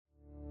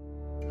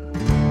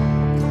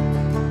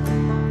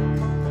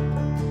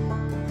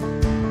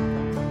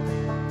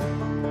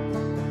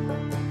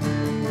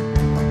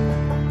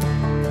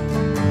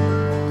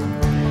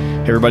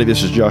Everybody,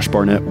 this is Josh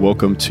Barnett.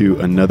 Welcome to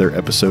another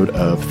episode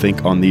of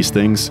Think on These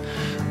Things.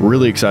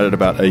 Really excited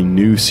about a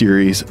new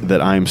series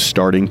that I'm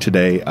starting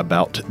today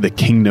about the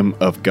kingdom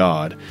of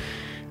God.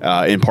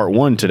 In part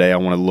one today, I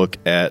want to look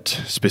at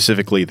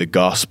specifically the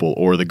gospel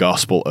or the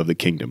gospel of the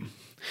kingdom.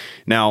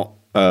 Now,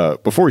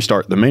 before we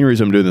start, the main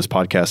reason I'm doing this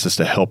podcast is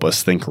to help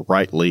us think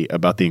rightly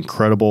about the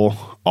incredible,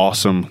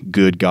 awesome,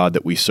 good God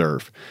that we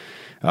serve.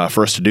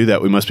 For us to do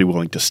that, we must be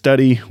willing to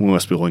study, we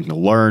must be willing to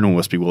learn, we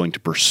must be willing to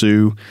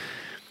pursue.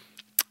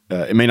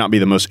 It may not be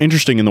the most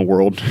interesting thing in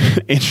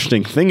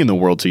the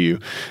world to you.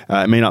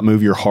 It may not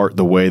move your heart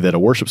the way that a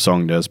worship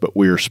song does, but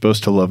we are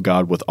supposed to love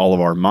God with all of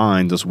our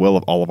minds as well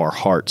as all of our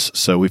hearts.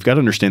 So we've got to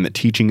understand that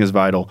teaching is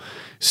vital,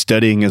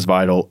 studying is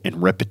vital,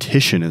 and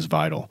repetition is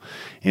vital.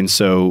 And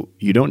so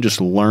you don't just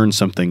learn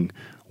something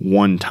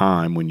one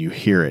time when you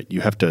hear it.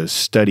 You have to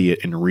study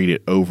it and read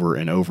it over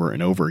and over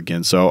and over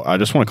again. So I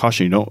just want to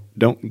caution you,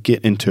 don't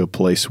get into a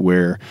place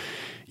where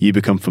you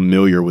become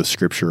familiar with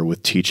Scripture,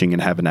 with teaching,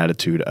 and have an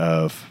attitude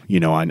of,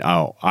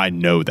 I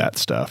know that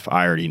stuff.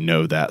 I already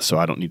know that, so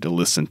I don't need to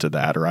listen to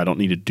that, or I don't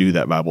need to do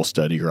that Bible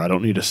study, or I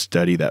don't need to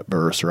study that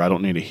verse, or I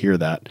don't need to hear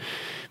that.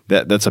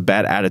 That's a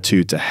bad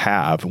attitude to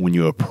have when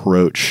you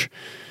approach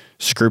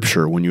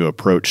Scripture, when you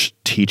approach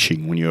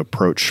teaching, when you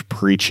approach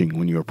preaching,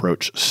 when you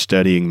approach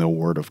studying the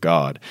Word of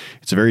God.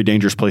 It's a very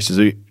dangerous place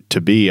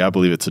to be. I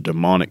believe it's a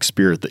demonic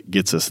spirit that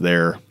gets us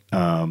there.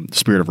 The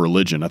spirit of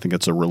religion. I think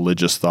it's a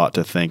religious thought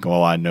to think,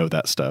 well, I know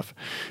that stuff.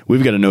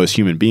 We've got to know as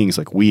human beings,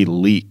 like we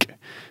leak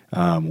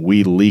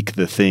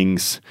the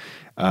things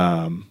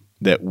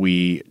that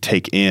we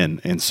take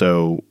in. And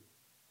so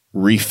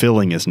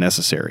refilling is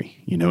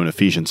necessary. In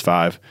Ephesians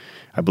 5,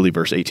 I believe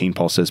verse 18,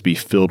 Paul says, be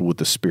filled with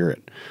the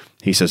Spirit.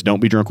 He says,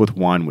 don't be drunk with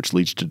wine, which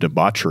leads to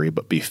debauchery,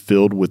 but be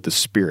filled with the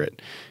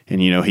Spirit.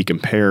 And, he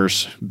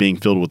compares being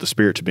filled with the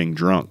Spirit to being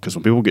drunk, because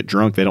when people get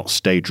drunk, they don't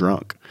stay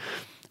drunk.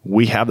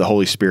 We have the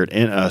Holy Spirit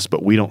in us,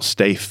 but we don't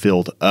stay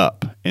filled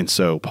up. And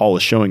so Paul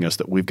is showing us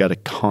that we've got to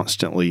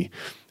constantly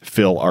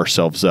fill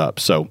ourselves up.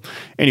 So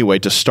anyway,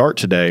 to start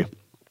today,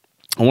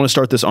 I want to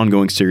start this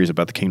ongoing series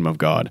about the kingdom of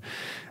God.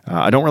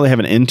 I don't really have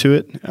an end to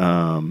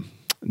it.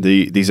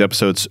 These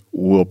episodes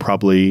will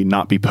probably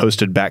not be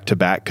posted back to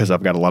back because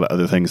I've got a lot of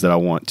other things that I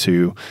want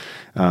to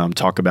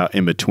talk about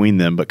in between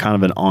them, but kind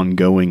of an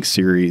ongoing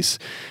series.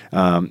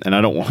 And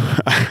I don't want,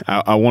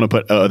 I want to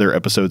put other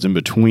episodes in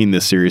between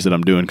this series that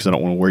I'm doing because I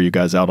don't want to wear you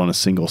guys out on a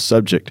single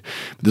subject.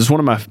 But this is one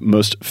of my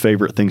most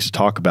favorite things to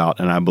talk about,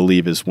 and I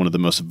believe is one of the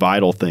most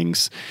vital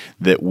things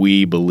that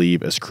we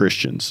believe as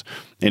Christians.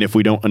 And if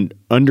we don't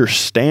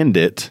understand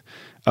it,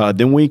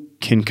 then we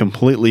can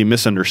completely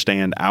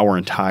misunderstand our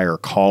entire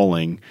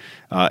calling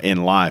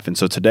in life. And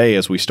so today,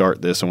 as we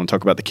start this, I want to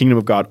talk about the kingdom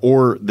of God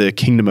or the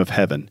kingdom of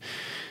heaven.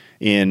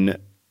 In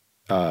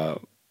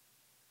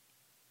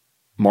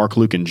Mark,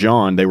 Luke, and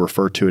John, they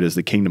refer to it as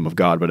the kingdom of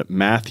God, but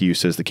Matthew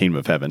says the kingdom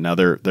of heaven. Now,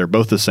 they're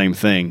both the same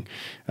thing.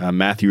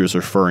 Matthew is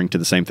referring to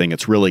the same thing.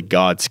 It's really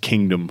God's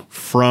kingdom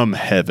from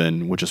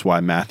heaven, which is why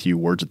Matthew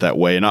words it that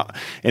way.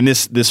 And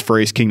this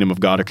phrase, kingdom of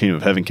God or kingdom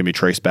of heaven, can be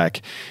traced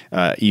back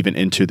even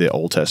into the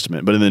Old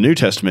Testament. But in the New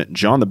Testament,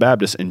 John the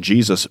Baptist and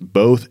Jesus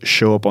both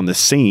show up on the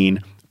scene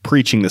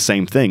preaching the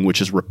same thing,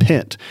 which is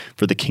repent,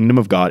 for the kingdom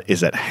of God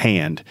is at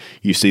hand.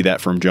 You see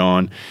that from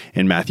John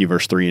in Matthew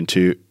verse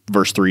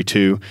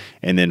 3:2,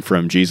 and then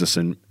from Jesus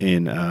in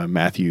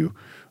Matthew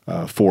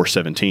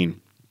 4:17.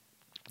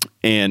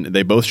 And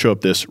they both show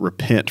up this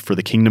repent, for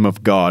the kingdom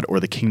of God or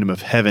the kingdom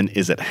of heaven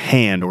is at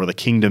hand, or the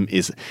kingdom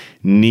is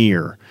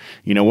near.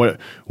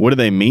 What do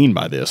they mean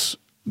by this?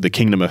 The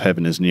kingdom of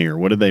heaven is near.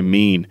 What do they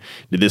mean?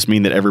 Did this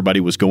mean that everybody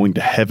was going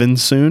to heaven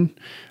soon?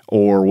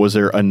 Or was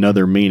there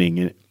another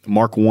meaning?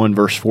 Mark 1,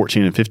 verse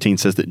 14 and 15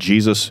 says that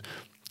Jesus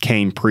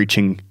came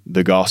preaching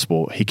the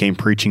gospel. He came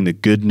preaching the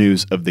good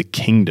news of the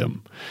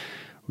kingdom.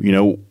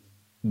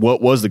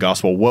 What was the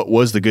gospel? What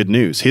was the good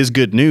news? His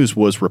good news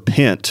was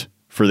repent,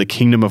 for the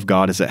kingdom of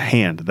God is at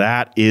hand.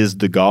 That is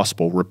the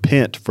gospel.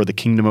 Repent, for the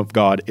kingdom of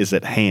God is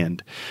at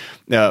hand.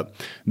 The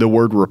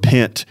word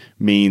repent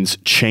means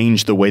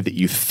change the way that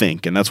you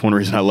think. And that's one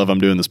reason I'm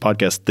doing this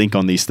podcast, Think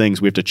on These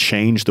Things. We have to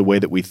change the way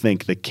that we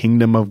think. The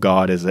kingdom of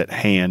God is at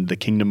hand. The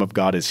kingdom of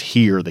God is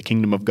here. The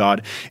kingdom of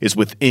God is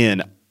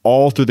within.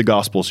 All through the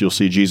Gospels, you'll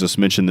see Jesus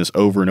mention this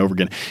over and over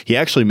again. He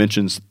actually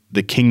mentions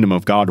the kingdom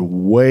of God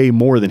way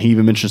more than he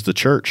even mentions the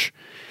church.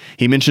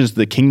 He mentions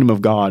the kingdom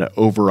of God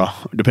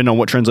depending on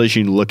what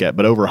translation you look at,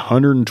 but over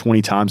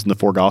 120 times in the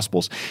four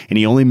Gospels, and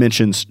he only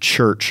mentions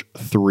church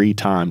 3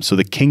 times. So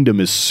the kingdom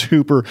is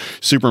super,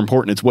 super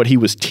important. It's what he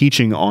was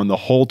teaching on the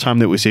whole time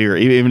that was here.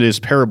 Even in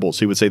his parables,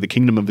 he would say the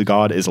kingdom of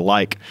God is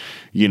like,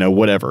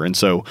 whatever. And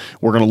so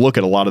we're going to look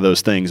at a lot of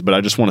those things, but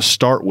I just want to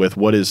start with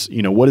what is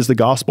the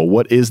gospel?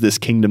 What is this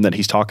kingdom that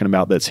he's talking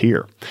about that's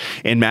here?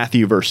 In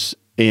Matthew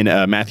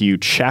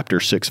chapter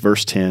 6,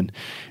 verse 10,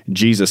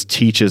 Jesus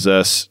teaches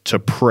us to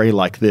pray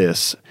like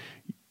this: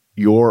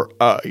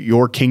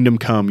 Your kingdom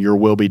come, your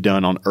will be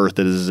done on earth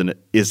as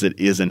it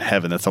is in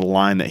heaven. That's a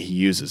line that he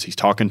uses. He's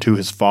talking to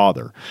his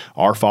Father.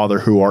 Our Father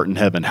who art in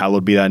heaven,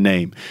 hallowed be thy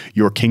name.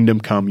 Your kingdom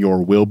come,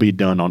 your will be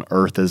done on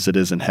earth as it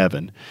is in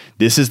heaven.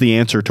 This is the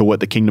answer to what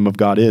the kingdom of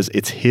God is.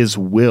 It's his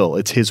will.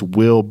 It's his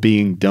will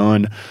being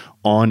done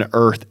on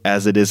earth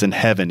as it is in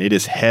heaven. It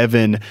is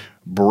heaven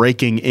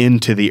breaking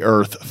into the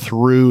earth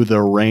through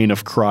the reign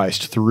of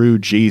Christ, through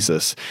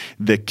Jesus.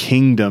 The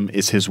kingdom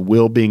is his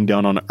will being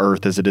done on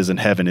earth as it is in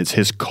heaven. It's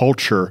his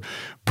culture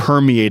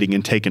permeating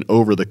and taking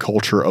over the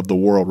culture of the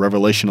world.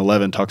 Revelation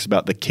 11 talks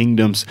about the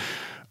kingdoms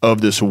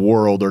of this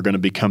world are going to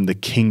become the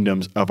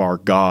kingdoms of our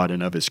God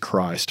and of his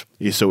Christ.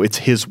 So it's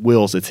his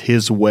wills, it's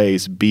his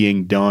ways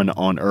being done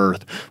on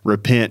earth.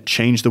 Repent,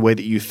 change the way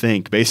that you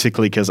think,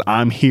 basically, because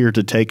I'm here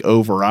to take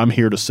over. I'm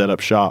here to set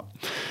up shop.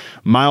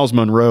 Miles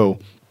Monroe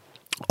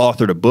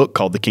authored a book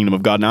called The Kingdom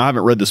of God. Now, I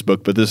haven't read this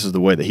book, but this is the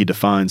way that he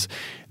defines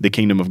the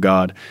kingdom of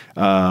God.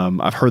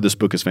 I've heard this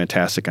book is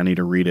fantastic. I need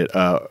to read it.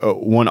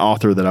 One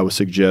author that I would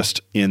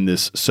suggest in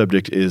this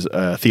subject is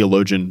a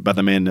theologian by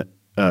the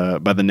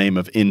name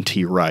of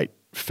N.T. Wright.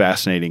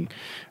 Fascinating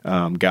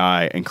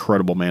guy,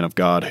 incredible man of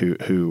God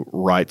who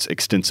writes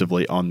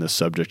extensively on this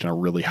subject, and I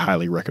really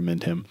highly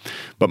recommend him.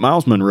 But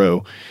Miles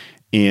Monroe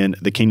in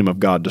The Kingdom of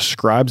God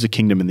describes a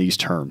kingdom in these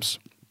terms.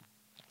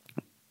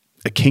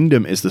 A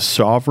kingdom is the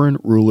sovereign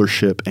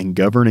rulership and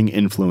governing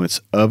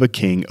influence of a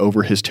king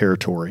over his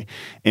territory,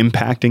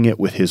 impacting it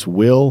with his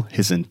will,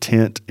 his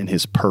intent, and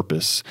his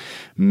purpose,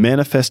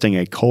 manifesting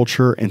a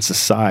culture and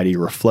society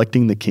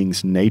reflecting the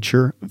king's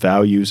nature,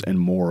 values, and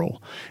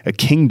moral. A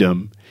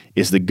kingdom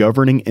is the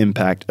governing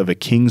impact of a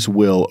king's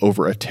will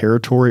over a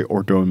territory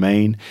or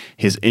domain,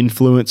 his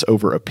influence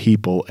over a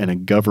people, and a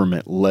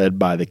government led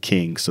by the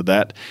king. So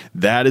that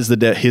is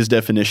his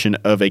definition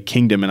of a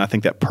kingdom, and I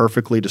think that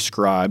perfectly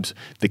describes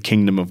the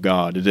kingdom of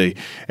God. It's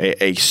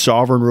a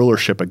sovereign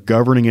rulership, a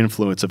governing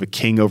influence of a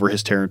king over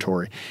his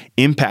territory,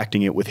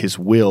 impacting it with his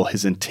will,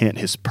 his intent,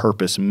 his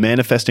purpose,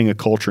 manifesting a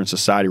culture and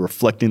society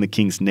reflecting the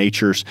king's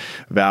natures,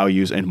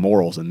 values, and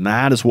morals. And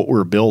that is what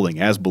we're building.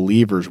 As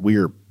believers, we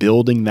are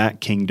building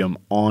that kingdom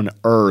on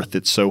earth.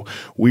 It's so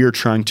we are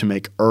trying to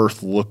make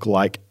earth look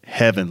like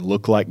heaven,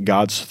 look like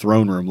God's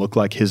throne room, look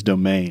like his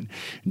domain.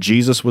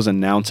 Jesus was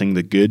announcing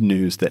the good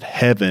news that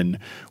heaven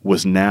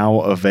was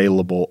now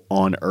available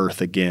on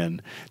earth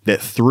again,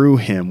 that through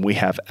him we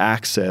have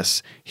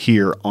access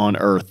here on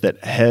earth,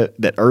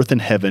 that earth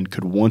and heaven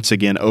could once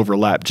again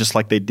overlap, just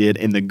like they did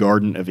in the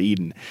Garden of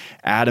Eden.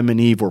 Adam and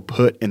Eve were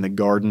put in the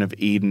Garden of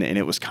Eden, and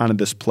it was kind of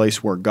this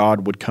place where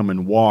God would come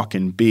and walk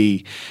and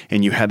be,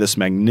 and you had this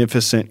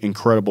magnificent,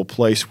 incredible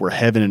place where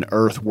heaven and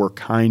earth were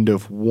kind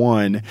of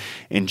one,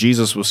 and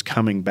Jesus was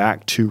coming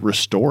back to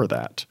restore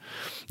that.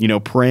 You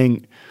know,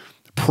 praying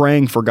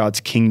for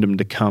God's kingdom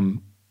to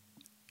come,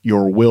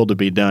 your will to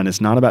be done, is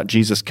not about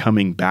Jesus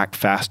coming back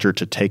faster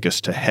to take us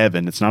to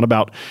heaven. It's not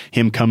about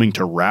him coming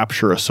to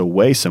rapture us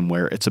away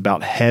somewhere. It's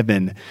about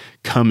heaven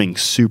coming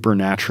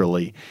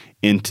supernaturally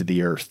into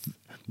the earth.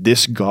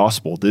 This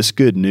gospel, this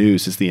good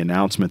news, is the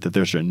announcement that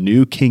there's a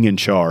new king in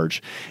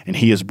charge, and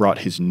he has brought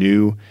his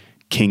new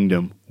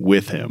kingdom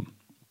with him.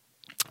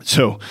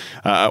 So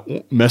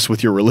mess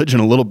with your religion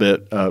a little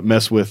bit,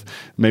 mess with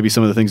maybe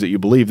some of the things that you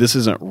believe. This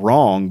isn't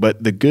wrong,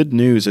 but the good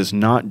news is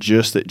not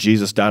just that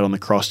Jesus died on the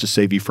cross to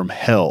save you from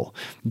hell.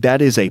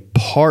 That is a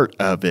part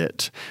of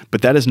it,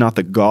 but that is not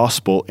the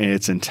gospel in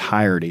its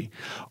entirety.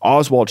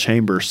 Oswald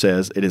Chambers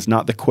says it is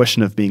not the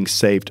question of being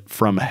saved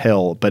from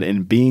hell, but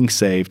in being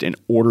saved in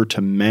order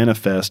to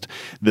manifest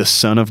the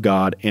Son of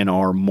God in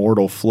our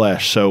mortal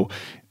flesh. So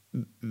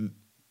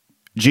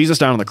Jesus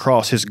died on the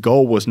cross. His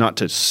goal was not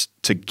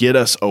to get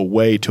us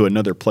away to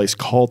another place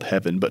called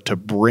heaven, but to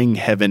bring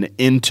heaven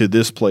into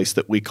this place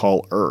that we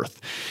call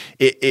earth.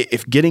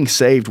 If getting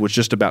saved was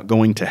just about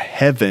going to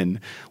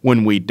heaven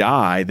when we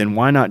die, then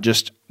why not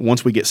just,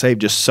 once we get saved,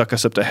 just suck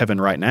us up to heaven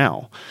right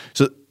now?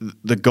 So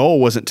the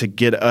goal wasn't to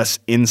get us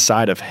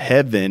inside of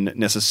heaven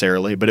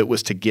necessarily, but it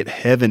was to get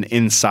heaven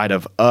inside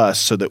of us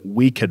so that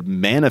we could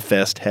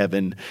manifest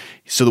heaven,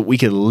 so that we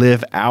could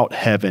live out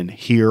heaven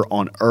here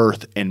on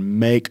earth and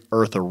make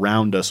earth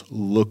around us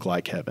look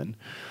like heaven.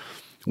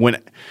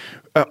 When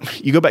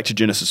you go back to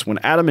Genesis, when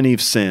Adam and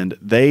Eve sinned,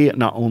 they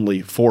not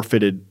only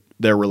forfeited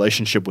their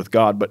relationship with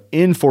God, but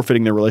in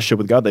forfeiting their relationship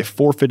with God, they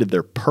forfeited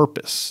their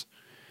purpose.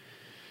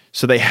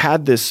 So they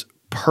had this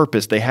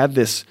purpose, they had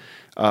this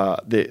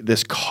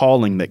this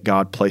calling that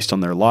God placed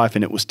on their life,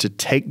 and it was to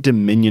take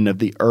dominion of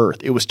the earth.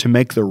 It was to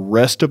make the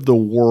rest of the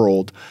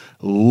world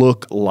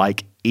look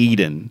like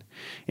Eden.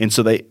 And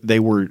so they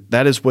were,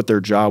 that is what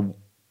their job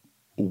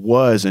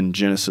was in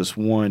Genesis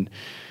 1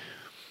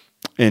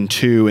 and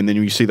 2, and then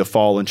you see the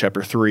fall in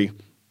chapter 3.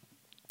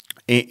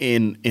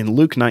 In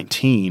Luke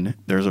 19,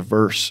 there's a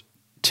verse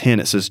 10.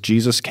 It says,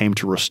 Jesus came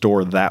to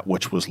restore that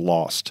which was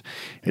lost.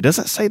 It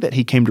doesn't say that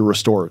he came to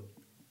restore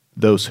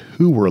those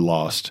who were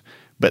lost,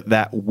 but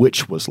that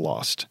which was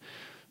lost.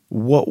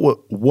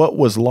 what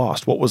was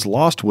lost? What was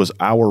lost was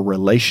our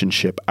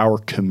relationship, our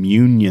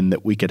communion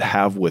that we could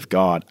have with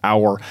God,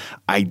 our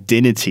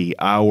identity,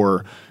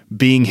 our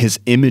being his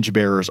image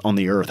bearers on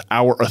the earth,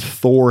 our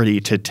authority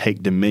to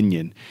take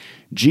dominion.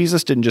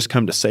 Jesus didn't just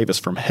come to save us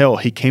from hell.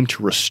 He came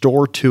to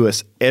restore to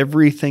us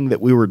everything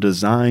that we were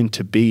designed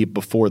to be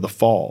before the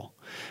fall.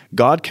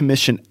 God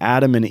commissioned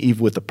Adam and Eve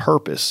with a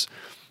purpose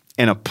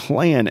and a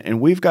plan,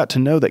 and we've got to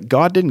know that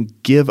God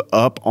didn't give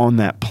up on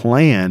that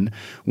plan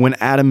when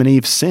Adam and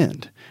Eve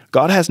sinned.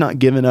 God has not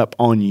given up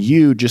on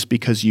you just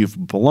because you've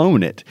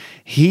blown it.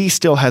 He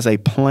still has a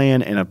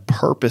plan and a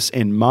purpose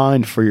in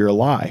mind for your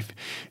life.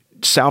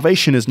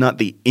 Salvation is not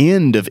the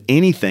end of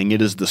anything.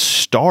 It is the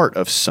start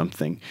of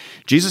something.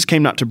 Jesus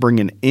came not to bring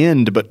an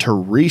end, but to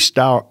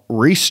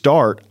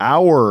restart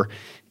our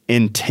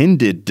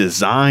intended,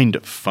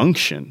 designed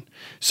function.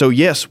 So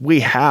yes,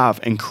 we have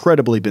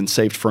incredibly been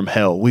saved from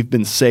hell. We've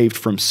been saved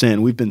from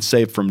sin. We've been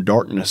saved from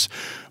darkness.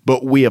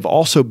 But we have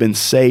also been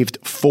saved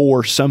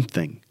for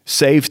something,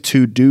 saved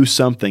to do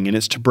something, and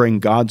it's to bring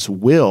God's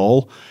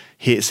will,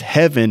 his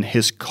heaven,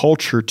 his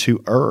culture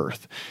to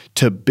earth,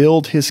 to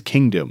build his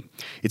kingdom.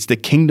 It's the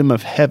kingdom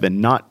of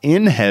heaven, not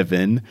in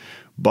heaven,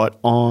 but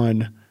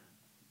on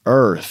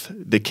earth.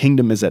 The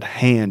kingdom is at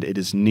hand. It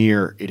is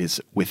near. It is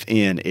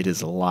within. It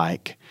is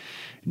like.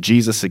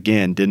 Jesus,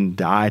 again, didn't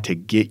die to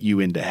get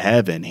you into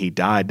heaven. He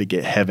died to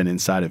get heaven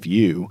inside of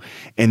you.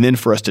 And then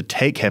for us to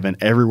take heaven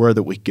everywhere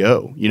that we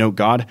go. You know,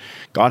 God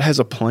has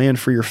a plan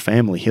for your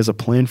family. He has a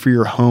plan for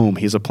your home.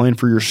 He has a plan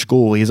for your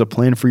school. He has a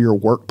plan for your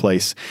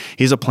workplace.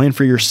 He has a plan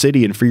for your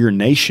city and for your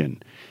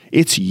nation.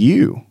 It's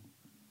you.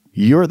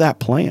 You're that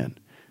plan.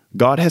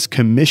 God has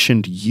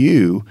commissioned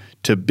you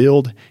to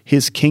build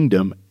his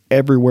kingdom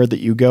everywhere that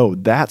you go.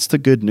 That's the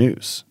good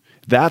news.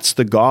 That's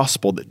the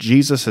gospel, that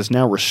Jesus has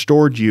now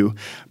restored you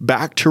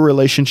back to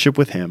relationship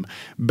with him,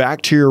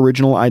 back to your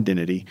original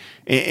identity.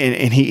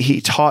 And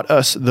he taught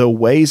us the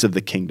ways of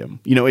the kingdom.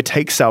 You know, it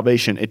takes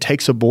salvation. It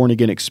takes a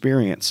born-again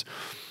experience.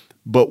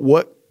 But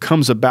what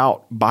comes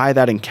about by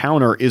that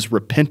encounter is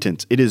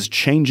repentance. It is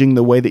changing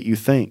the way that you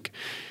think.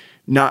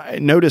 Now,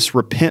 notice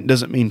repent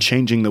doesn't mean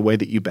changing the way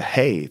that you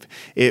behave.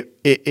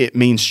 It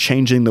means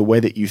changing the way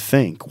that you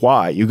think.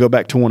 Why? You go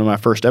back to one of my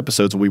first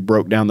episodes and we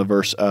broke down the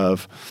verse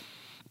of,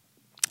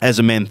 as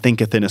a man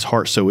thinketh in his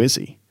heart, so is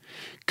he.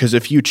 Because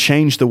if you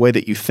change the way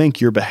that you think,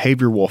 your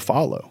behavior will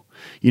follow.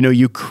 You know,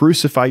 you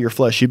crucify your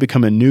flesh, you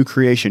become a new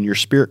creation, your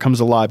spirit comes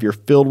alive, you're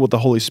filled with the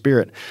Holy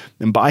Spirit,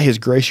 and by his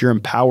grace, you're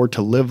empowered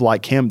to live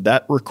like him.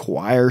 That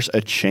requires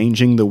a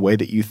changing the way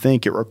that you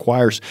think. It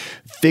requires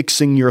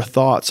fixing your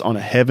thoughts on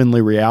a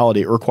heavenly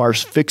reality. It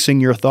requires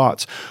fixing your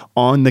thoughts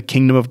on the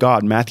kingdom of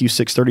God. Matthew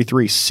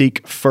 6:33,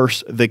 seek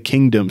first the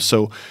kingdom.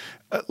 So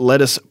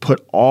let us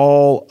put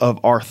all of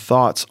our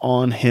thoughts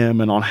on him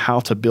and on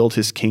how to build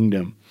his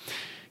kingdom.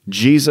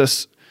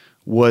 Jesus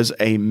was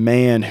a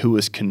man who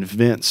was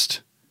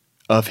convinced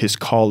of his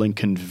calling,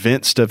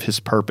 convinced of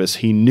his purpose.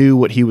 He knew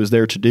what he was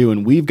there to do.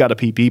 And we've got to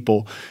be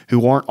people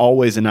who aren't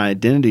always in an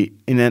identity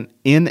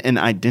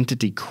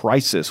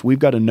crisis. We've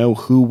got to know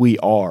who we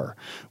are.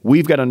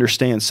 We've got to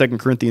understand 2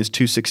 Corinthians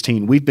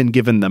 2:16. We've been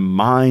given the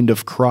mind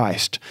of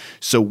Christ.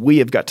 So we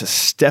have got to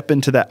step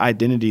into that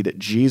identity that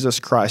Jesus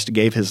Christ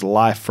gave his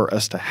life for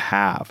us to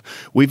have.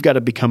 We've got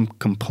to become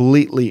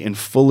completely and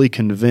fully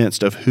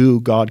convinced of who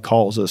God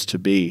calls us to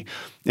be.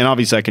 And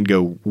obviously I can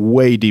go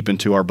way deep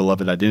into our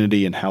beloved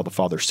identity and how the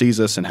Father sees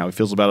us and how he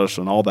feels about us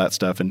and all that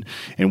stuff. And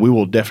we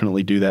will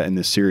definitely do that in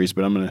this series,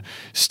 but I'm going to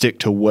stick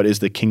to what is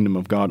the kingdom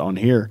of God on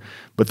here.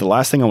 But the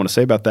last thing I want to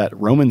say about that,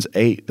 Romans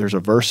 8, there's a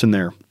verse in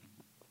there,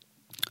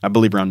 I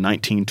believe around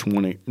 19 to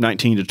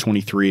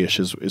 23-ish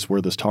is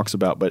where this talks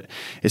about. But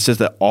it says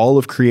that all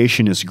of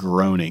creation is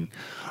groaning.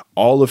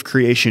 All of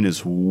creation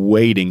is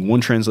waiting.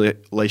 One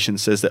translation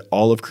says that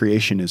all of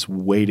creation is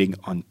waiting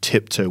on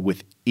tiptoe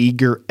with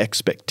eager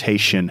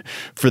expectation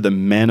for the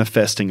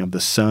manifesting of the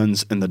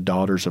sons and the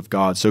daughters of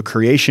God. So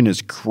creation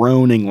is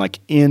groaning, like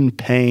in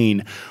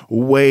pain,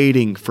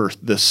 waiting for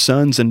the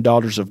sons and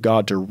daughters of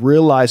God to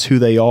realize who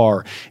they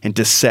are and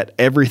to set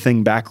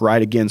everything back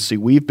right again. See,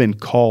 we've been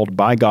called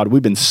by God.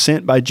 We've been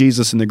sent by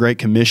Jesus in the Great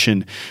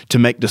Commission to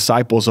make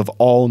disciples of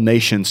all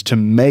nations, to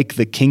make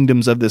the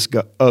kingdoms of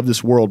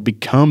this world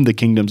become the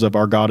kingdoms of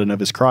our God and of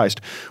his Christ.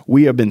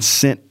 We have been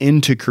sent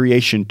into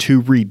creation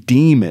to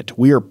redeem it.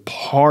 We are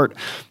part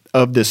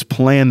of this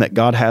plan that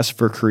God has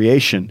for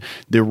creation,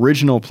 the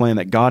original plan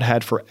that God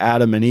had for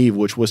Adam and Eve,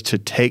 which was to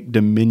take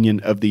dominion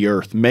of the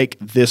earth, make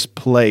this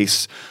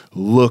place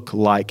look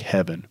like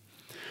heaven.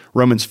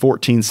 Romans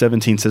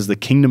 14:17 says, the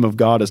kingdom of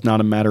God is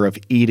not a matter of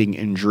eating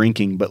and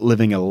drinking, but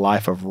living a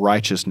life of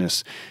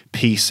righteousness,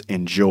 peace,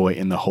 and joy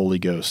in the Holy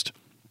Ghost.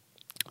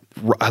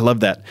 I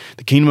love that.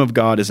 The kingdom of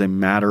God is a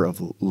matter of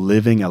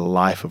living a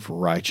life of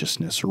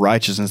righteousness.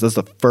 Righteousness, that's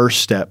the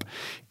first step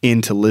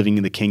into living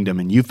in the kingdom,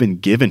 and you've been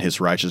given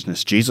his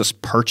righteousness. Jesus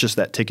purchased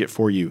that ticket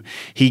for you.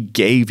 He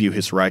gave you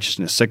his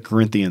righteousness. 2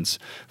 Corinthians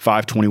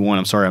 5:21.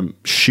 I'm sorry, I'm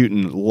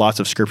shooting lots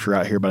of scripture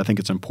out here, but I think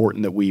it's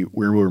important that we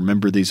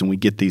remember these and we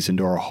get these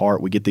into our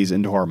heart. We get these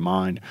into our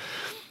mind.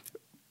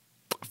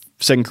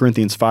 2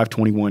 Corinthians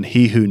 5:21,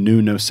 he who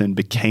knew no sin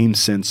became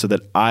sin so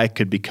that I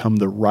could become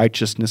the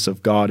righteousness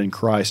of God in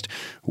Christ.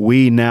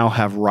 We now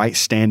have right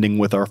standing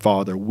with our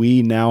Father.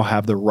 We now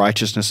have the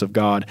righteousness of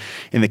God,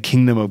 and the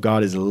kingdom of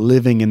God is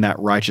living in that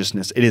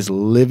righteousness. It is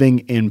living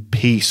in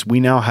peace. We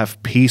now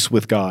have peace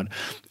with God,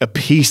 a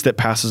peace that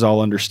passes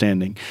all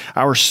understanding.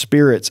 Our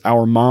spirits,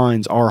 our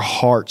minds, our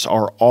hearts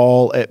are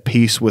all at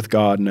peace with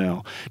God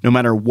now. No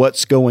matter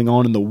what's going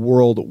on in the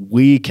world,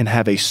 we can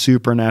have a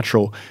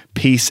supernatural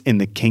peace in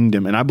the kingdom.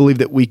 And I believe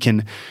that we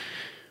can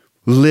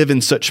live in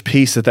such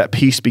peace that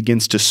peace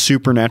begins to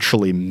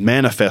supernaturally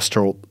manifest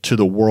to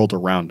the world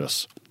around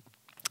us.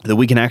 That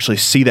we can actually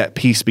see that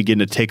peace begin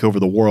to take over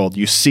the world.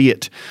 You see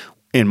it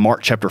in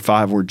Mark chapter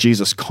 5 where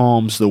Jesus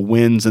calms the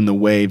winds and the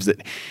waves,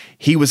 that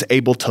he was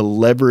able to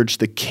leverage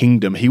the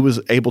kingdom. He was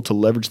able to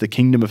leverage the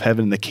kingdom of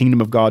heaven and the kingdom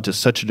of God to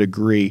such a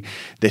degree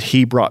that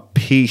he brought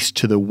peace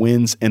to the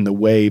winds and the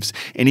waves.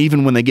 And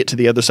even when they get to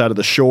the other side of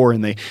the shore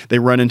and they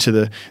run into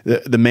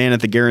the man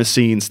at the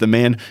Gerasenes, the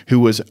man who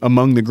was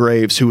among the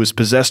graves, who was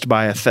possessed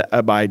by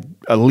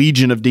a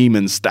legion of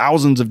demons,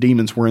 thousands of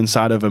demons were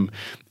inside of him.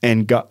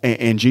 And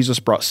Jesus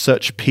brought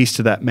such peace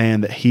to that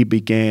man that he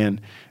began,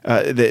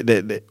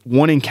 that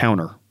one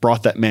encounter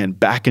brought that man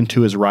back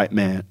into his right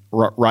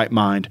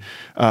mind,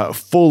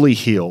 fully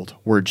healed,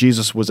 where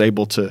Jesus was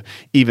able to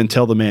even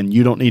tell the man,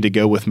 you don't need to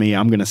go with me.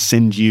 I'm going to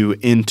send you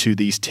into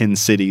these 10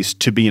 cities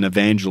to be an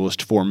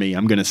evangelist for me.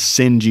 I'm going to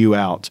send you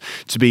out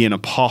to be an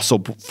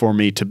apostle for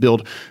me, to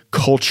build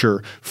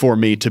culture for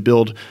me,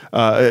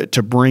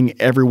 to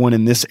bring everyone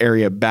in this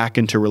area back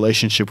into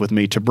relationship with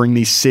me, to bring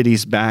these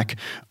cities back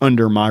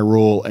under my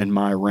rule and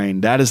my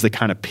reign. That is the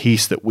kind of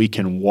peace that we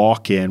can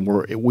walk in,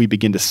 where we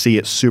begin to see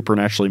it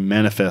supernaturally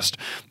manifest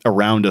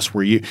around us,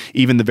 where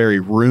even the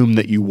very room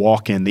that you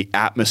walk in, the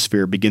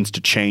atmosphere begins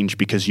to change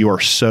because you are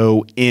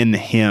so in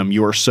him.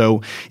 You are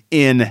so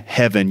in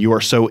heaven. You are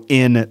so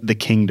in the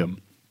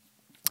kingdom.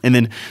 And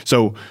then,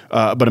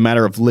 but a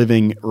matter of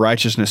living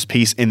righteousness,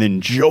 peace, and then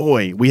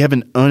joy. We have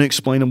an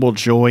unexplainable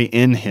joy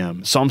in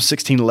him. Psalm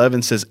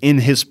 16:11 says, in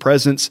his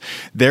presence,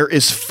 there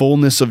is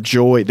fullness of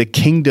joy. The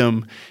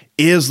kingdom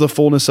is the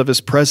fullness of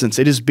his presence.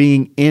 It is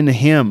being in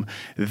him.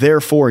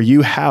 Therefore,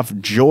 you have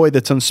joy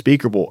that's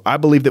unspeakable. I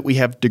believe that we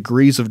have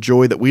degrees of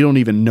joy that we don't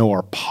even know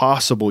are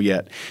possible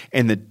yet.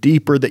 And the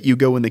deeper that you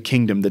go in the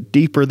kingdom, the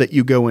deeper that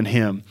you go in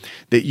him,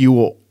 that you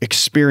will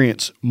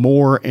experience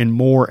more and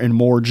more and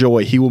more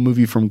joy. He will move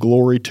you from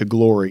glory to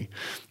glory.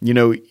 You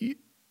know,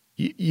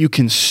 you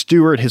can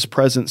steward his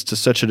presence to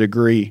such a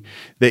degree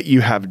that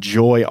you have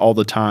joy all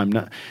the time.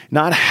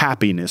 Not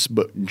happiness,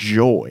 but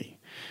joy.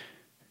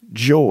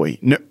 Joy.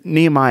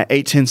 Nehemiah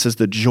 8:10 says,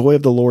 the joy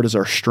of the Lord is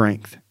our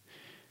strength.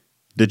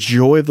 The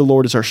joy of the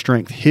Lord is our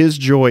strength. His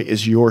joy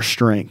is your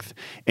strength,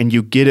 and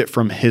you get it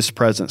from his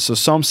presence. So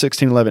Psalm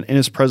 16:11, in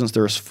his presence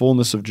there is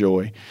fullness of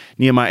joy.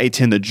 Nehemiah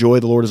 8:10, the joy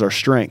of the Lord is our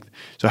strength.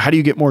 So how do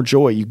you get more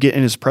joy? You get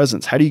in his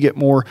presence. How do you get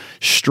more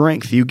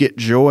strength? You get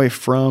joy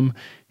from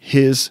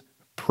his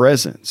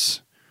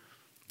presence.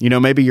 You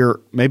know, maybe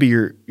you're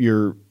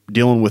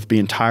dealing with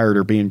being tired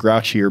or being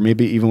grouchy, or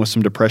maybe even with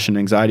some depression,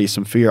 anxiety,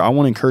 some fear. I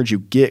want to encourage you,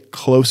 get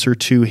closer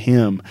to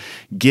him,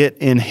 get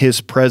in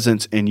his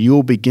presence, and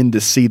you'll begin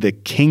to see the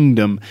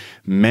kingdom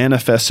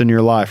manifest in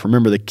your life.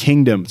 Remember, the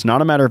kingdom, it's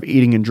not a matter of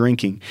eating and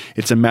drinking.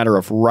 It's a matter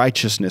of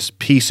righteousness,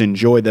 peace, and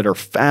joy that are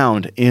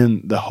found in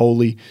the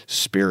Holy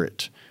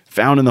Spirit.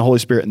 Found in the Holy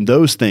Spirit. And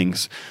those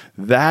things,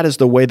 that is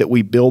the way that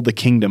we build the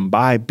kingdom,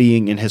 by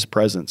being in his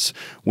presence.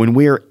 When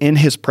we are in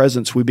his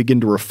presence, we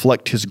begin to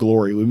reflect his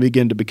glory. We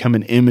begin to become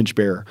an image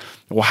bearer.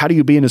 Well, how do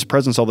you be in his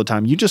presence all the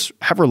time? You just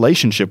have a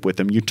relationship with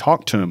him. You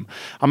talk to him.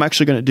 I'm going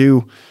to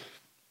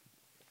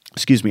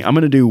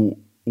do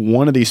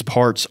one of these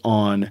parts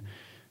on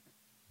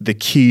the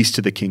keys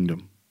to the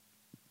kingdom.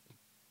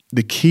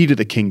 The key to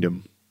the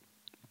kingdom.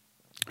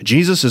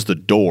 Jesus is the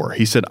door.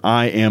 He said,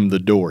 I am the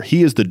door.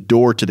 He is the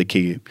door to the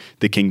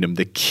kingdom.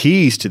 The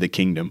keys to the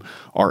kingdom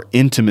are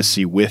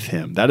intimacy with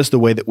him. That is the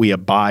way that we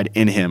abide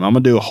in him. I'm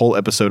going to do a whole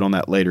episode on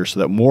that later, so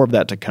that more of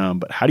that to come.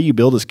 But how do you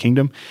build his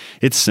kingdom?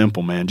 It's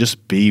simple, man.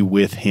 Just be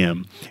with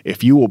him.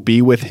 If you will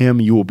be with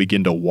him, you will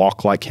begin to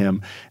walk like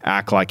him,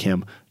 act like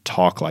him,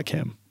 talk like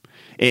him.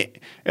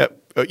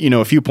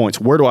 A few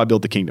points. Where do I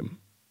build the kingdom?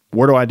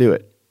 Where do I do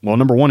it? Well,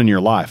 number one, in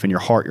your life, in your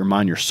heart, your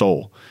mind, your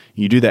soul.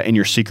 You do that in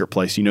your secret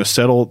place.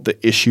 Settle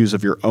the issues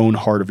of your own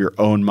heart, of your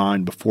own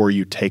mind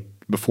you're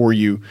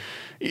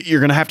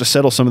going to have to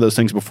settle some of those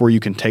things before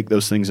you can take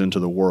those things into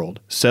the world.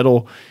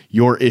 Settle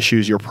your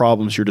issues, your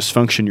problems, your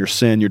dysfunction, your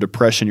sin, your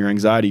depression, your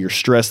anxiety, your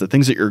stress, the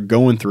things that you're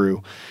going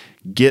through.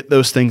 Get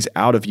those things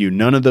out of you.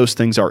 None of those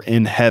things are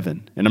in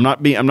heaven. And I'm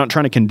not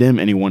trying to condemn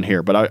anyone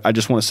here, but I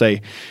just want to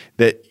say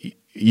that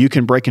you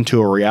can break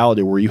into a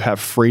reality where you have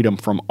freedom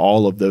from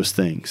all of those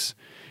things.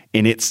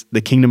 And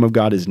the kingdom of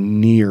God is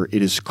near.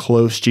 It is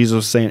close. Jesus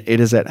was saying it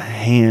is at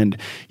hand.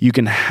 You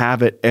can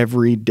have it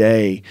every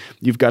day.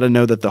 You've got to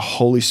know that the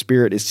Holy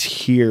Spirit is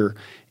here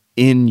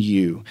in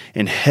you,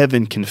 and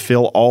heaven can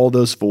fill all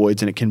those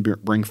voids, and it can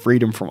bring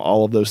freedom from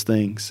all of those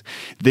things.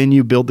 Then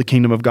you build the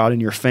kingdom of God in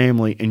your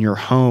family, in your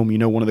home.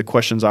 One of the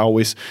questions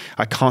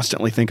I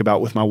constantly think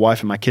about with my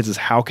wife and my kids is,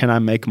 how can I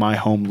make my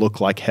home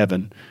look like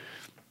heaven?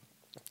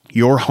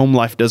 Your home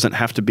life doesn't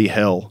have to be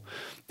hell.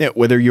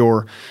 Whether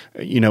you're,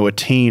 a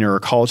teen or a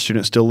college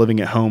student still living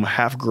at home,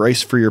 have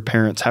grace for your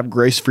parents, have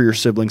grace for your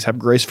siblings, have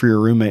grace for your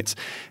roommates.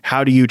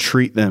 How do you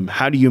treat them?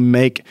 How do you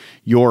make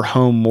your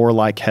home more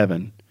like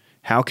heaven?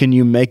 How can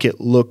you make it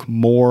look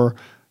more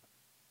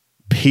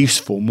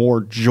peaceful,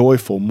 more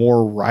joyful,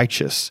 more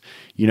righteous?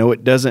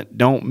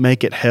 Don't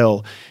make it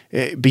hell.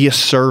 Be a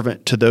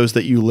servant to those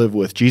that you live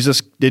with.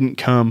 Jesus didn't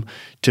come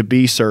to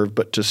be served,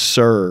 but to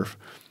serve.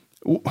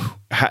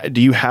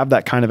 Do you have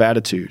that kind of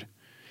attitude?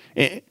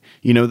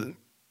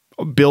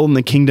 Building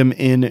the kingdom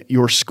in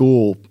your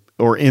school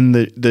or in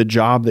the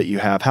job that you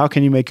have. How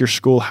can you make your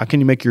school, how can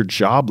you make your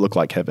job look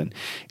like heaven?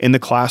 In the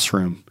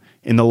classroom,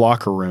 in the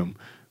locker room,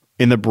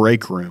 in the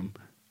break room,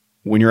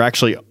 when you're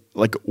actually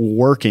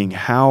working,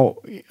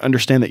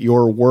 understand that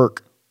your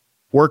work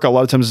a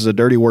lot of times is a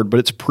dirty word, but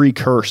it's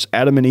pre-curse.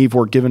 Adam and Eve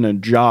were given a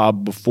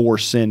job before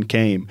sin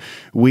came.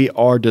 We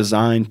are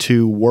designed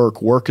to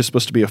work. Work is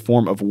supposed to be a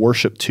form of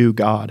worship to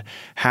God.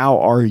 How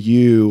are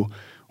you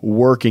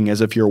working as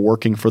if you're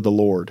working for the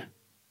Lord?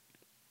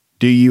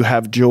 Do you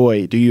have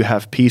joy? Do you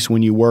have peace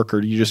when you work,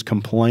 or do you just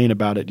complain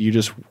about it? Do you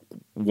just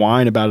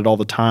whine about it all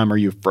the time? Are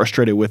you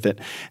frustrated with it?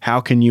 How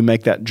can you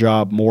make that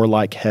job more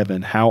like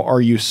heaven? How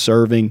are you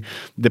serving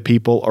the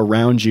people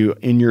around you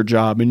in your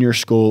job, in your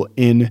school,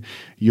 in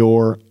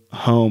your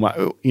home?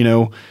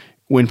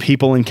 When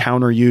people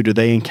encounter you, do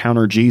they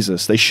encounter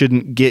Jesus? They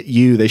shouldn't get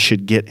you, they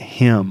should get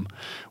him.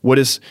 I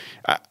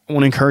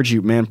want to encourage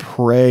you, man,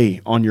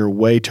 pray on your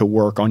way to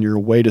work, on your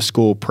way to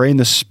school. Pray in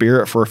the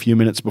Spirit for a few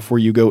minutes before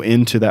you go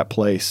into that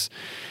place.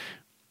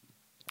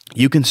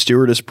 You can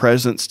steward his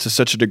presence to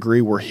such a degree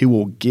where he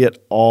will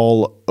get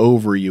all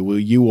over you.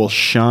 You will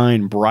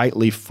shine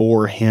brightly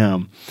for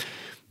him.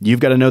 You've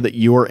got to know that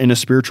you are in a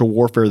spiritual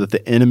warfare, that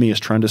the enemy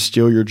is trying to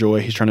steal your joy.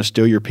 He's trying to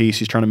steal your peace.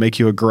 He's trying to make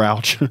you a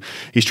grouch.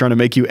 He's trying to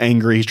make you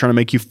angry. He's trying to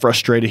make you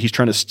frustrated. He's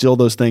trying to steal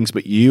those things,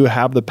 but you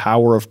have the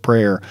power of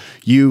prayer.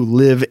 You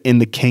live in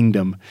the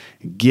kingdom.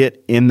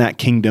 Get in that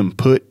kingdom.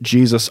 Put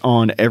Jesus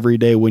on every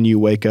day when you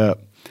wake up.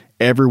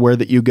 Everywhere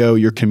that you go,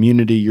 your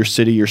community, your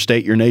city, your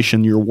state, your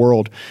nation, your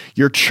world,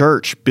 your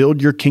church, build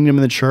your kingdom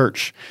in the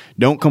church.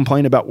 Don't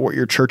complain about what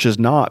your church is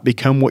not.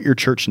 Become what your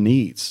church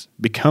needs.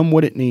 Become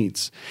what it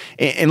needs.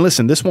 And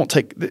listen, this won't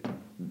take,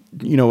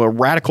 a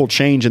radical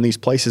change in these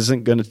places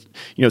isn't going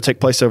to, take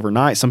place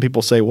overnight. Some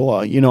people say, well,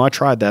 I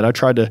tried that. I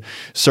tried to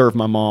serve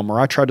my mom, or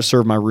I tried to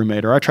serve my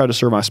roommate, or I tried to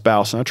serve my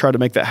spouse, and I tried to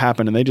make that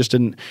happen, and they just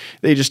didn't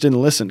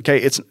listen.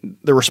 Okay.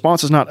 The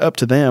response is not up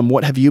to them.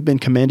 What have you been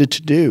commanded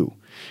to do?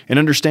 And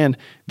understand,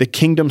 the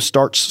kingdom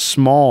starts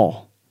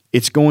small.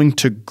 It's going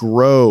to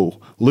grow.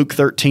 Luke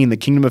 13, the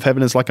kingdom of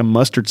heaven is like a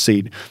mustard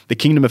seed. The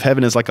kingdom of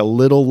heaven is like a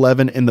little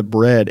leaven in the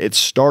bread. It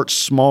starts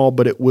small,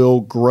 but it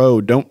will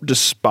grow. Don't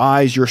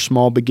despise your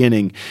small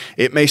beginning.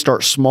 It may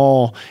start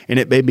small and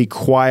it may be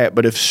quiet,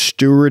 but if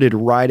stewarded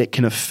right, it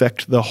can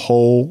affect the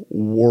whole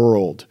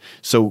world.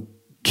 So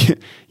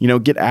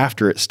get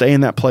after it. Stay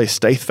in that place.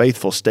 Stay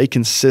faithful. Stay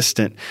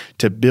consistent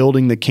to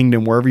building the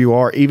kingdom wherever you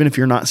are, even if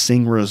you're not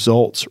seeing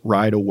results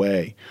right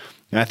away.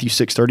 Matthew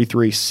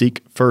 6:33,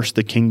 seek first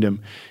the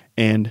kingdom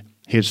and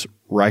his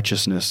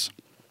righteousness.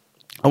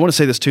 I want to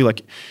say this too,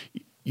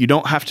 you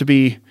don't have to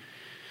be,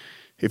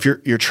 if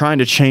you're trying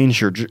to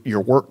change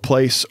your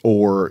workplace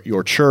or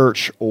your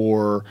church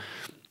or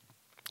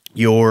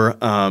your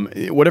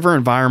whatever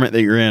environment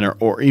that you're in,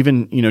 or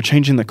even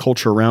changing the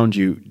culture around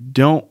you,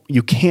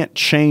 you can't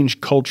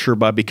change culture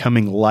by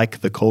becoming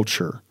like the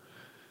culture.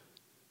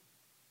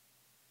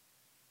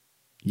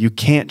 You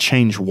can't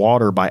change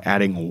water by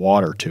adding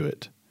water to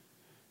it.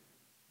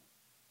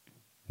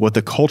 What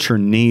the culture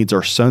needs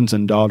are sons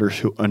and daughters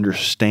who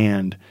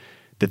understand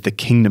that the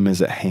kingdom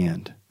is at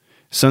hand.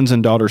 Sons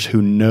and daughters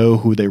who know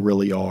who they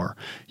really are.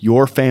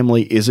 Your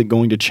family isn't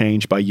going to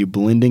change by you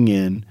blending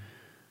in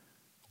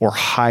or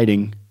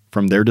hiding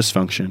from their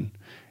dysfunction.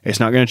 It's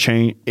not going to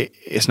change.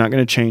 It's not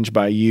going to change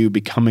by you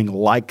becoming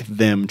like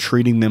them,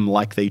 treating them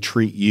like they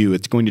treat you.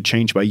 It's going to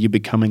change by you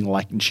becoming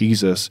like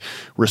Jesus,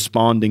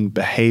 responding,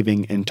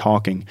 behaving, and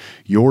talking.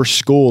 Your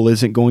school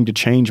isn't going to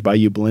change by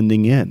you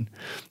blending in.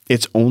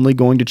 It's only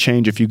going to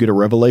change if you get a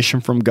revelation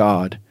from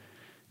God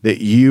that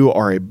you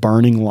are a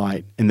burning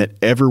light, and that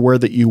everywhere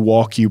that you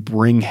walk, you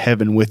bring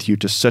heaven with you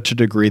to such a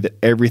degree that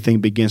everything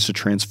begins to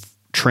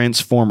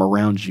transform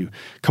around you.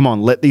 Come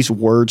on, let these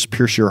words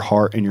pierce your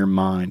heart and your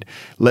mind.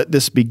 Let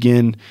this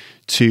begin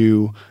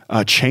to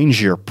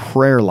change your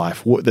prayer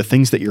life, the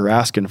things that you're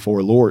asking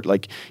for. Lord,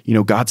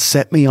 God,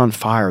 set me on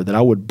fire that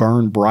I would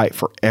burn bright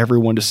for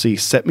everyone to see.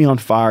 Set me on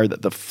fire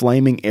that the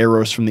flaming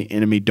arrows from the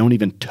enemy don't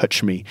even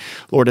touch me.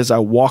 Lord, as I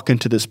walk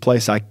into this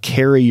place, I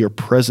carry your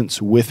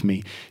presence with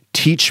me.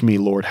 Teach me,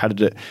 Lord, how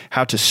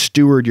to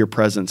steward your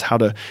presence, how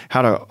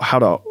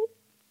to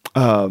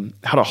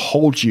how to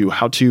hold you,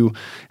 how to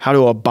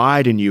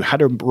abide in you, how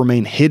to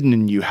remain hidden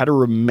in you, how to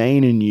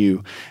remain in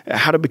you,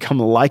 how to become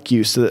like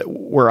you, so that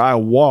where I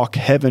walk,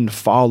 heaven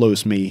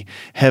follows me,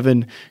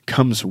 heaven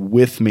comes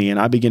with me, and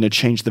I begin to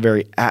change the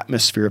very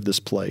atmosphere of this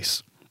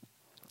place.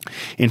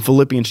 In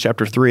Philippians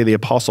chapter 3, the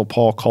Apostle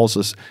Paul calls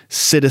us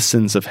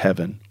citizens of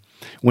heaven.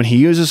 When he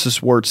uses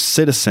this word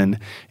citizen,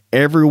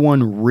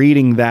 everyone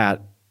reading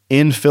that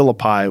in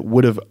Philippi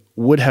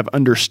would have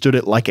understood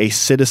it like a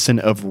citizen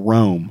of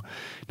Rome.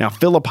 Now,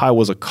 Philippi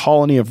was a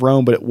colony of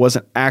Rome, but it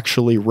wasn't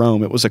actually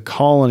Rome. It was a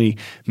colony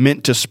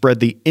meant to spread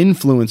the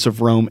influence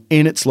of Rome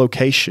in its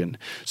location.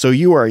 So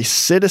you are a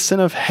citizen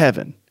of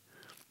heaven,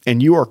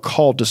 and you are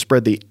called to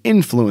spread the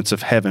influence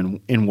of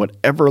heaven in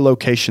whatever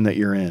location that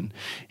you're in.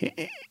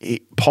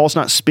 Paul's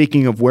not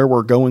speaking of where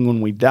we're going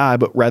when we die,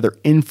 but rather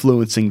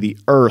influencing the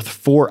earth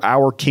for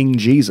our King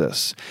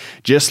Jesus.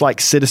 Just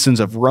like citizens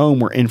of Rome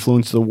were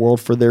influencing the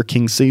world for their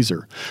King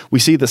Caesar. We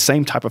see the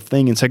same type of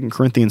thing in 2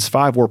 Corinthians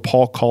 5, where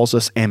Paul calls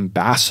us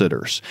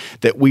ambassadors,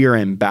 that we are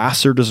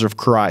ambassadors of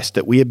Christ,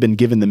 that we have been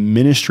given the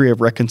ministry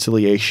of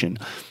reconciliation.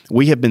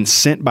 We have been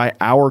sent by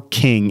our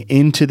King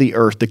into the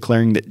earth,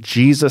 declaring that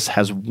Jesus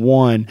has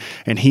won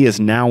and he is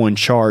now in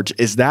charge.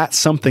 Is that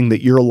something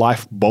that your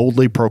life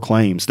boldly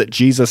proclaims, that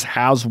Jesus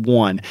has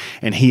won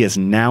and he is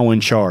now in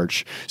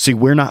charge? See,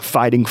 we're not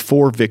fighting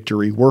for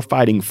victory. We're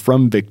fighting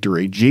from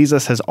victory.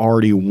 Jesus has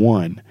already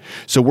won.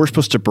 So we're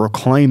supposed to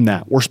proclaim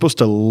that. We're supposed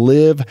to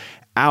live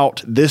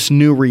out this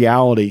new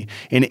reality.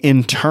 And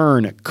in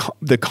turn,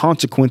 the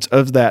consequence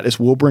of that is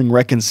we'll bring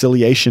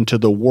reconciliation to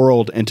the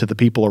world and to the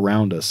people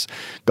around us.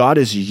 God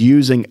is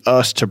using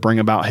us to bring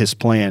about his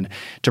plan,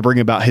 to bring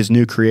about his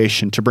new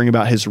creation, to bring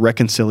about his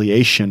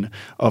reconciliation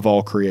of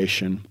all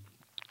creation.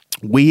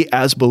 We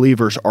as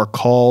believers are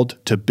called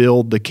to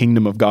build the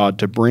kingdom of God,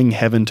 to bring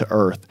heaven to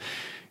earth.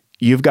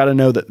 You've got to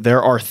know that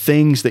there are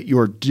things that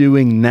you're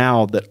doing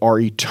now that are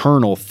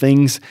eternal.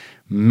 Things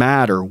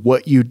matter.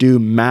 What you do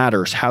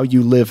matters. How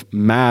you live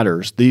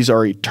matters. These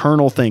are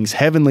eternal things,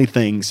 heavenly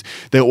things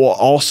that will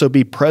also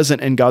be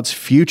present in God's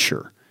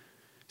future.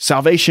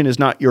 Salvation is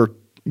not your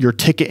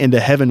ticket into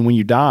heaven when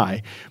you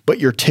die, but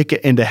your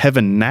ticket into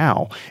heaven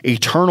now.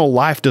 Eternal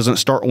life doesn't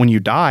start when you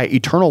die.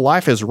 Eternal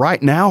life is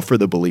right now for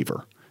the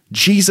believer.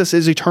 Jesus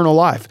is eternal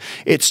life.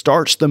 It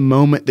starts the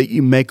moment that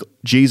you make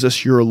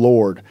Jesus your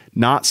Lord,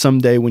 not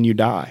someday when you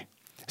die.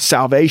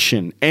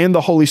 Salvation and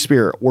the Holy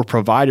Spirit were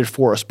provided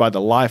for us by the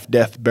life,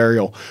 death,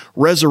 burial,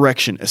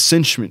 resurrection,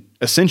 ascension,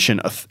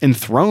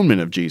 enthronement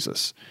of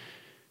Jesus.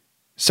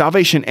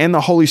 Salvation and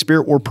the Holy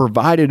Spirit were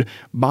provided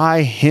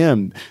by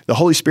him. The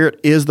Holy Spirit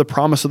is the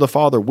promise of the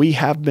Father. We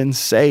have been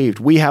saved.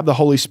 We have the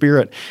Holy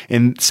Spirit.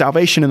 And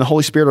salvation and the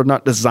Holy Spirit are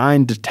not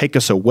designed to take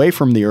us away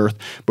from the earth,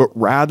 but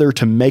rather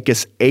to make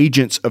us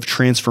agents of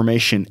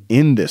transformation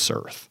in this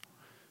earth.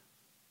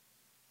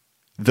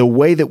 The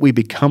way that we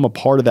become a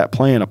part of that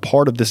plan, a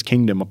part of this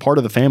kingdom, a part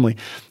of the family,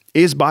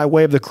 is by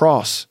way of the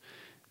cross.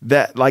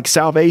 That, like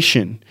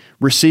salvation,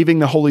 receiving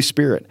the Holy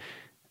Spirit,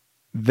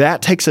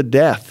 that takes a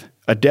death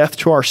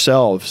to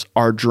ourselves,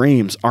 our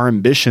dreams, our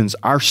ambitions,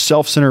 our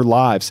self-centered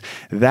lives.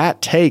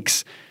 That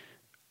takes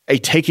a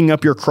taking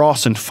up your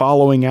cross and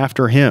following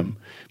after him.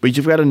 But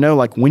you've got to know,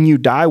 like, when you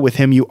die with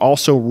him, you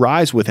also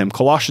rise with him.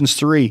 Colossians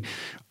 3,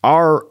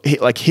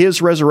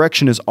 his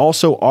resurrection is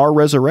also our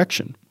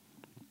resurrection.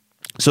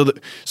 So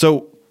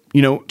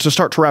to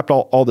start to wrap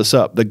all this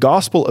up, the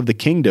gospel of the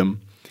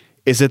kingdom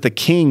is that the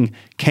king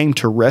came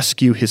to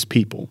rescue his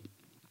people,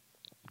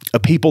 a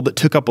people that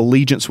took up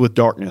allegiance with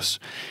darkness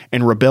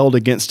and rebelled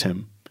against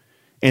him,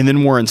 and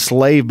then were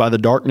enslaved by the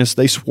darkness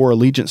they swore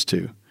allegiance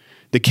to.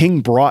 The king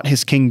brought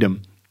his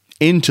kingdom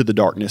into the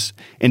darkness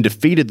and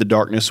defeated the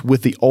darkness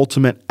with the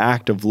ultimate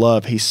act of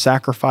love. He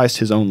sacrificed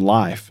his own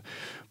life,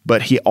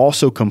 but he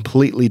also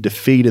completely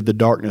defeated the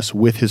darkness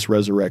with his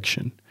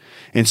resurrection.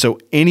 And so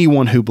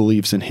anyone who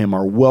believes in him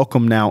are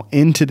welcome now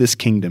into this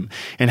kingdom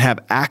and have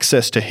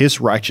access to his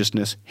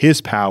righteousness,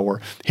 his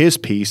power, his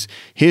peace,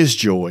 his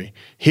joy,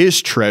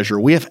 his treasure.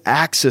 We have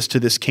access to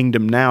this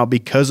kingdom now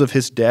because of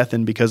his death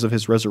and because of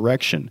his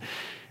resurrection.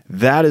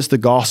 That is the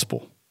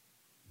gospel,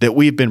 that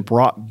we've been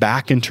brought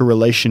back into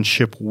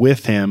relationship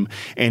with him,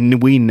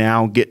 and we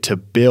now get to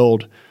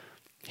build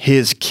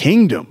his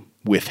kingdom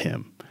with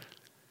him.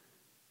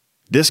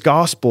 This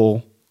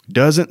gospel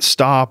doesn't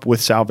stop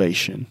with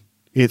salvation.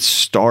 It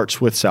starts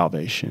with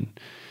salvation.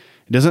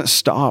 It doesn't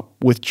stop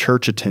with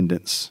church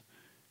attendance.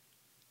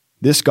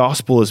 This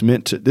gospel is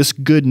meant to, this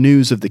good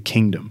news of the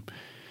kingdom,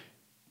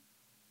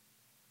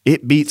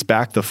 it beats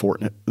back the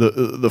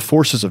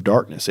forces of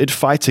darkness. It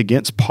fights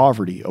against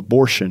poverty,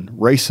 abortion,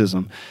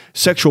 racism,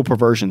 sexual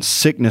perversion,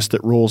 sickness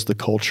that rules the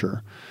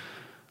culture.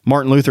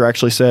 Martin Luther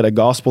actually said a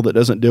gospel that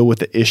doesn't deal with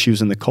the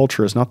issues in the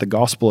culture is not the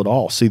gospel at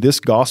all. See, this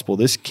gospel,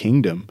 this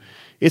kingdom,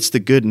 it's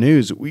the good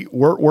news.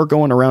 We're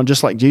going around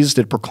just like Jesus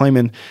did,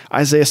 proclaiming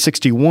Isaiah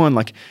 61,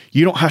 like,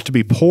 you don't have to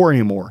be poor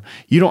anymore.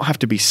 You don't have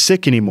to be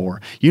sick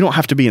anymore. You don't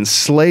have to be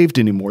enslaved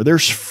anymore.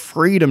 There's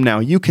freedom now.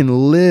 You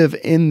can live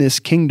in this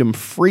kingdom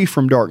free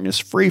from darkness,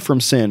 free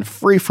from sin,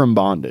 free from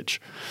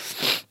bondage.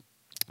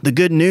 The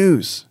good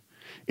news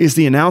is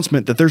the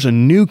announcement that there's a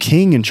new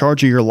king in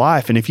charge of your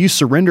life. And if you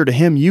surrender to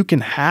him, you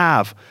can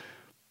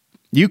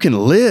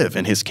live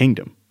in his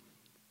kingdom.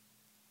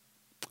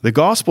 The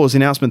gospel is the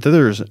announcement that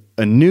there's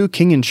a new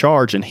king in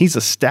charge, and he's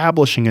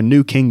establishing a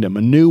new kingdom,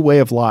 a new way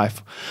of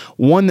life,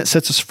 one that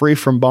sets us free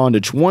from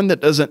bondage, one that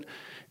doesn't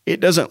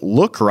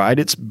look right.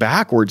 It's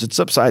backwards. It's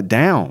upside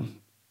down.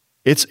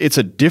 It's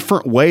a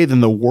different way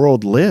than the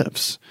world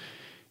lives,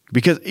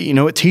 because,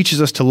 it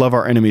teaches us to love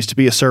our enemies, to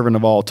be a servant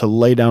of all, to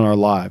lay down our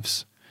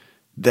lives.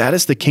 That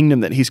is the kingdom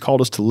that he's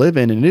called us to live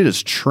in, and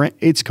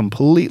it's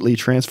completely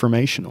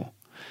transformational.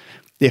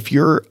 If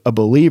you're a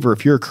believer,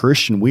 if you're a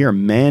Christian, we are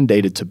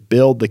mandated to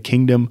build the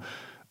kingdom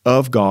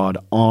of God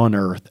on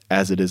earth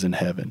as it is in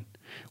heaven.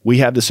 We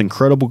have this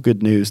incredible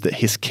good news that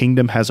his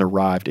kingdom has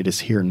arrived. It is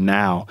here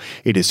now.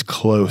 It is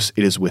close.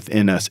 It is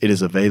within us. It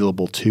is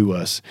available to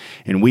us.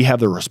 And we have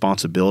the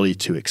responsibility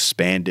to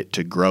expand it,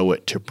 to grow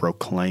it, to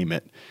proclaim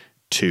it,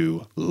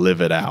 to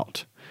live it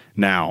out.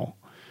 Now,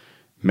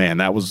 man,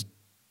 that was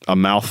a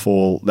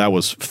mouthful. That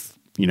was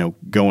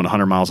going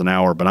 100 miles an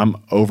hour, but I'm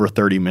over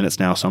 30 minutes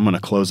now, so I'm going to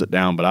close it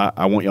down. But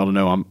I want y'all to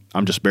know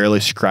I'm just barely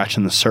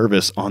scratching the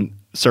surface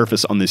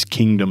on this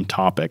kingdom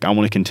topic. I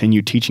want to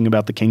continue teaching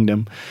about the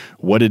kingdom,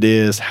 what it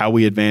is, how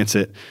we advance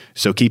it.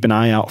 So keep an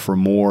eye out for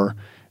more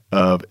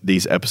of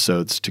these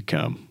episodes to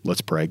come.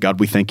 Let's pray. God,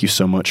 we thank you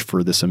so much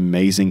for this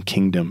amazing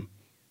kingdom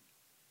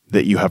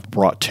that you have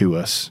brought to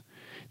us,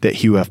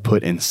 that you have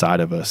put inside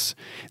of us,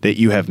 that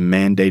you have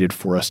mandated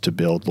for us to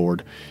build,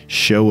 Lord.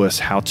 Show us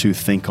how to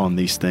think on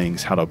these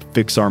things, how to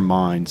fix our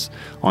minds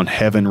on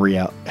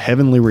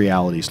heavenly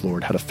realities,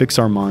 Lord, how to fix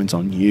our minds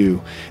on you,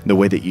 the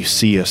way that you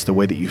see us, the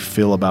way that you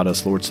feel about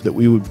us, Lord, so that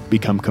we would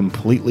become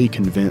completely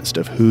convinced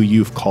of who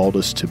you've called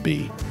us to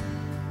be.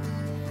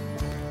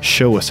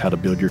 Show us how to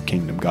build your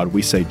kingdom, God.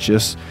 We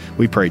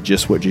pray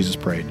just what Jesus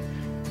prayed.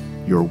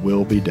 Your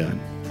will be done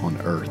on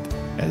earth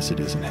as it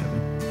is in heaven.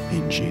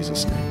 In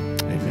Jesus' name.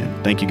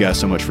 Amen. Thank you guys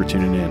so much for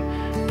tuning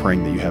in.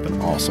 Praying that you have an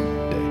awesome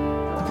day.